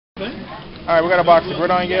Alright, we got a box of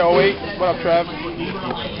Gridiorn here. Oh wait, what up, Trav?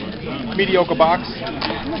 Mediocre box.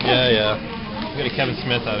 Yeah. We got a Kevin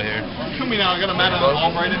Smith out of here. Show me now. I got a Matt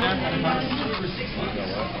Albright in there.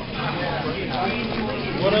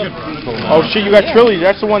 What up? Oh shit, you got Trilly.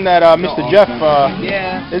 That's the one that Mr. Jeff.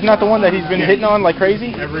 Yeah. Isn't that the one that he's been hitting on like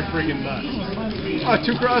crazy? Every freaking night. Oh,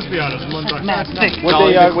 2 Crosby on us. What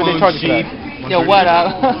they charge for that? Yo, what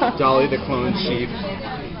up? Dolly the clone sheep.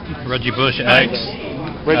 Reggie Bush X.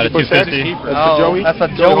 Reggie Bush X. That's for Joey. That's a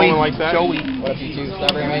Joey. Like that? Joey. What up, you two?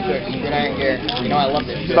 Strawberry Matrix, Gridiron gear. You know I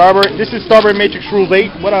loved it. This is Strawberry Matrix Rules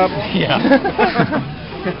 8. What up? Yeah.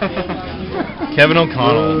 Kevin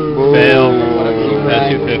O'Connell. Fail.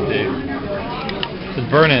 At 250. Just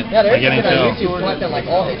burn it. Yeah, there's By getting on killed. YouTube collecting like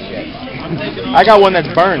all his shit. I got one that's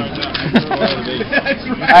burned.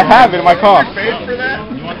 I have it in my car.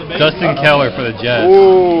 Dustin Keller for the Jets.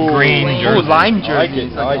 Ooh. Green jersey. Lime I like jersey.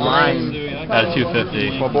 it. I like it. At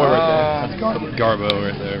 250. My boy right there. That's Garbo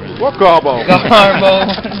right there, man. What Garbo? Garbo.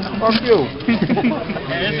 Fuck you.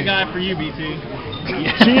 There's a guy for you, BT.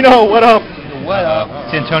 Chino, what up? What up?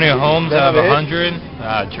 Santonio Holmes out of 100.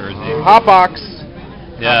 Jersey. Hot box.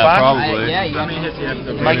 Yeah, box? probably. Yeah, you got me.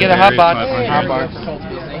 Might get a hot box. Hot box.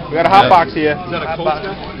 We got a hot box here. Is that a Colts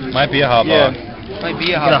guy? Might be a hot Yeah. box. Might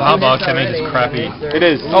be a Get a hot hot box. box, that means it's crappy. It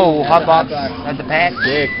is. Oh, hot box. At the pack.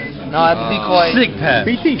 Dick. No, at the decoy. Sick pet.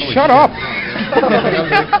 BT, shut up.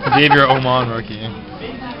 Xavier Oman rookie.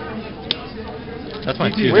 That's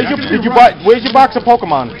my two. Where's your box of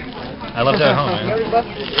Pokemon? I left it at home, man.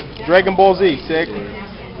 Dragon Ball Z, sick.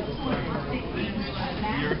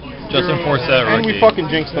 Justin Forsett And rookie. we fucking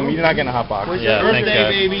jinxed him. He's not getting a hot box. Yeah, thanks, Birthday,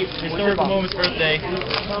 guys. baby. Historical moments birthday. You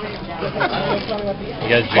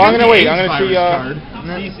guys Well, I'm gonna wait. I'm gonna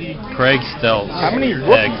see. Craig Stelz. How many X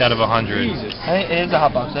rookies? out of 100. Jesus. It is a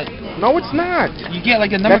hot box. No, it's not. You get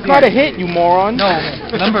like a number That's not card. a hit, you moron. No,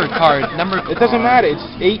 number card. It doesn't matter. It's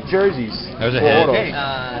 8 jerseys. There's a for hit. autos.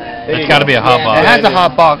 It's got to be a hot box. It has a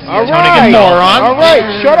hot box. All Tony right. moron. All right.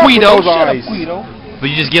 Shut up with Guido. those Shut up, eyes. Guido. But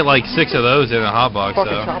you just get like 6 of those in a hot box, Fucking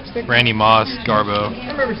though. chopstick? Randy Moss, Garbo. I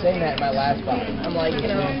remember saying that in my last box. I'm like, you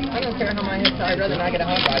know, I don't care how my hits are. I'd rather not get a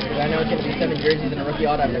hot box because I know it's going to be 7 jerseys and a rookie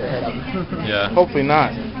auto I've never heard of. Yeah. Hopefully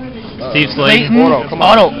not. Steve Slayton. Auto, come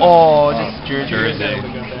on. Auto. Oh, just jersey. Jersey.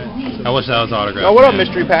 I wish that was autographed. Oh, what up, man.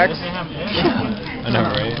 mystery packs? I know,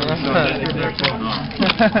 right? Don't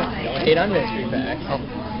hate on mystery packs.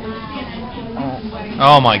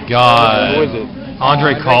 Oh my God. Who is it?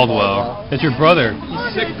 Andre Caldwell. It's your brother.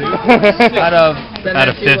 Sick, dude. Out of Out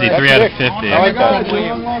of 50, 3 out of 50. I like that.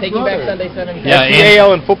 Taking back Sunday 7. Yeah, That's the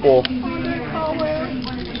AL in football.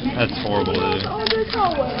 That's horrible, dude.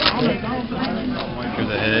 Here's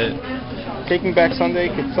a hit. Taking Back Sunday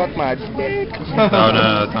could suck my dick. Oh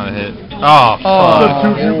no, that's not a hit. Oh, fuck.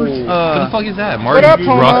 What the fuck is that? Martin What up,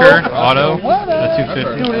 Homo? Rucker, auto? That's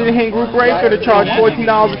 250. Dude, in Hang Group Ray could have charged $14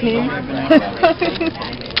 a team.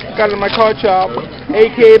 Got it in my car shop.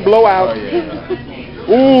 AKA Blowout.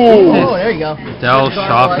 Ooh. Oh, there you go. Del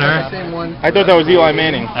Schaffner. I thought that was Eli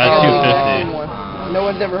Manning. That's 250. No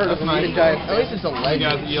one's ever heard of him. Even Giants. At least it's a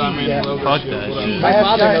legend. Fuck that shit. My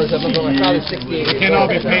father knows of him, but my father's 68 years Can't all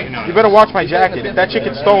old. be painting on You better watch my jacket. If that shit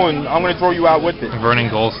gets stolen, I'm gonna throw you out with it. Vernon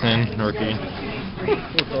Golston, rookie.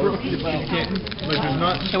 It's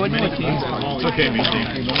okay, BT.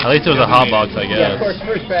 At least it was a hot box, I Yeah, of course, guess.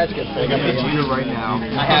 first batch gets taken.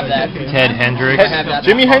 I have that. Ted Hendricks I have that.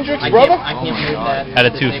 Jimi Hendrix, brother? I can't believe that. at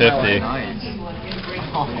a 250.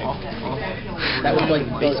 That was like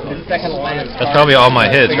the second last. That's probably all my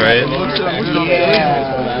hits, right?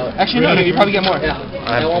 Yeah. Actually, no, you probably get more.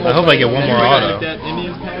 I hope I get one more auto.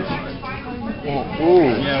 What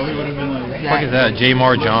Ooh. the fuck is that?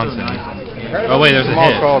 Jamar Johnson. Oh wait, there's a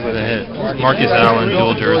Jamal hit. Charles, There's a hit. Marcus Allen,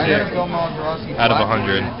 dual jersey. Out of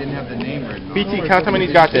 100. BT, count how many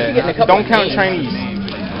he's got there. Don't count Chinese.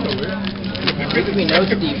 We know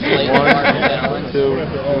Steve Slade. 1, 2,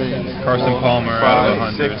 3, Carson Palmer out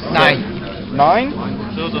of 5, 6, 100. 9. 9?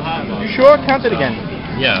 You sure? Count it again.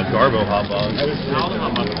 Yeah, Garbo hot box. 1, 2,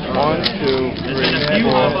 3,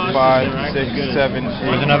 4, 5, 6, 7,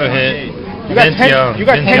 8. There's another hit. You got Vince 10. Young. You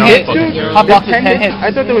got Vince 10 Young hits, fucking dude. jersey. Hot box is You got 10 hits.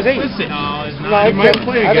 I thought there was 8. No, it's No, not. You might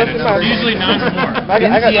play I again. got It's usually 9 more.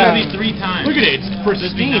 I got Vince 3 times. Look at it. It's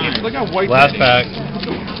pristine. Look how white Last pack.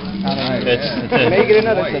 Make It's it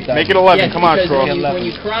another. Make it 11. Yes, Come on, because Stro. when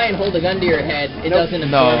you cry and hold a gun to your head, it doesn't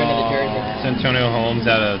absorb into the jersey. Santonio Holmes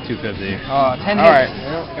out of 250. 10 All right.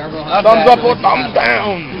 hits. Thumbs up or thumbs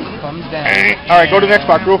down. Thumbs down. All right, go to the next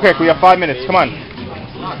box real quick. We have 5 minutes. Come on.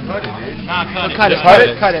 Nah, cut it. Cut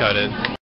it. Cut it. Cut it.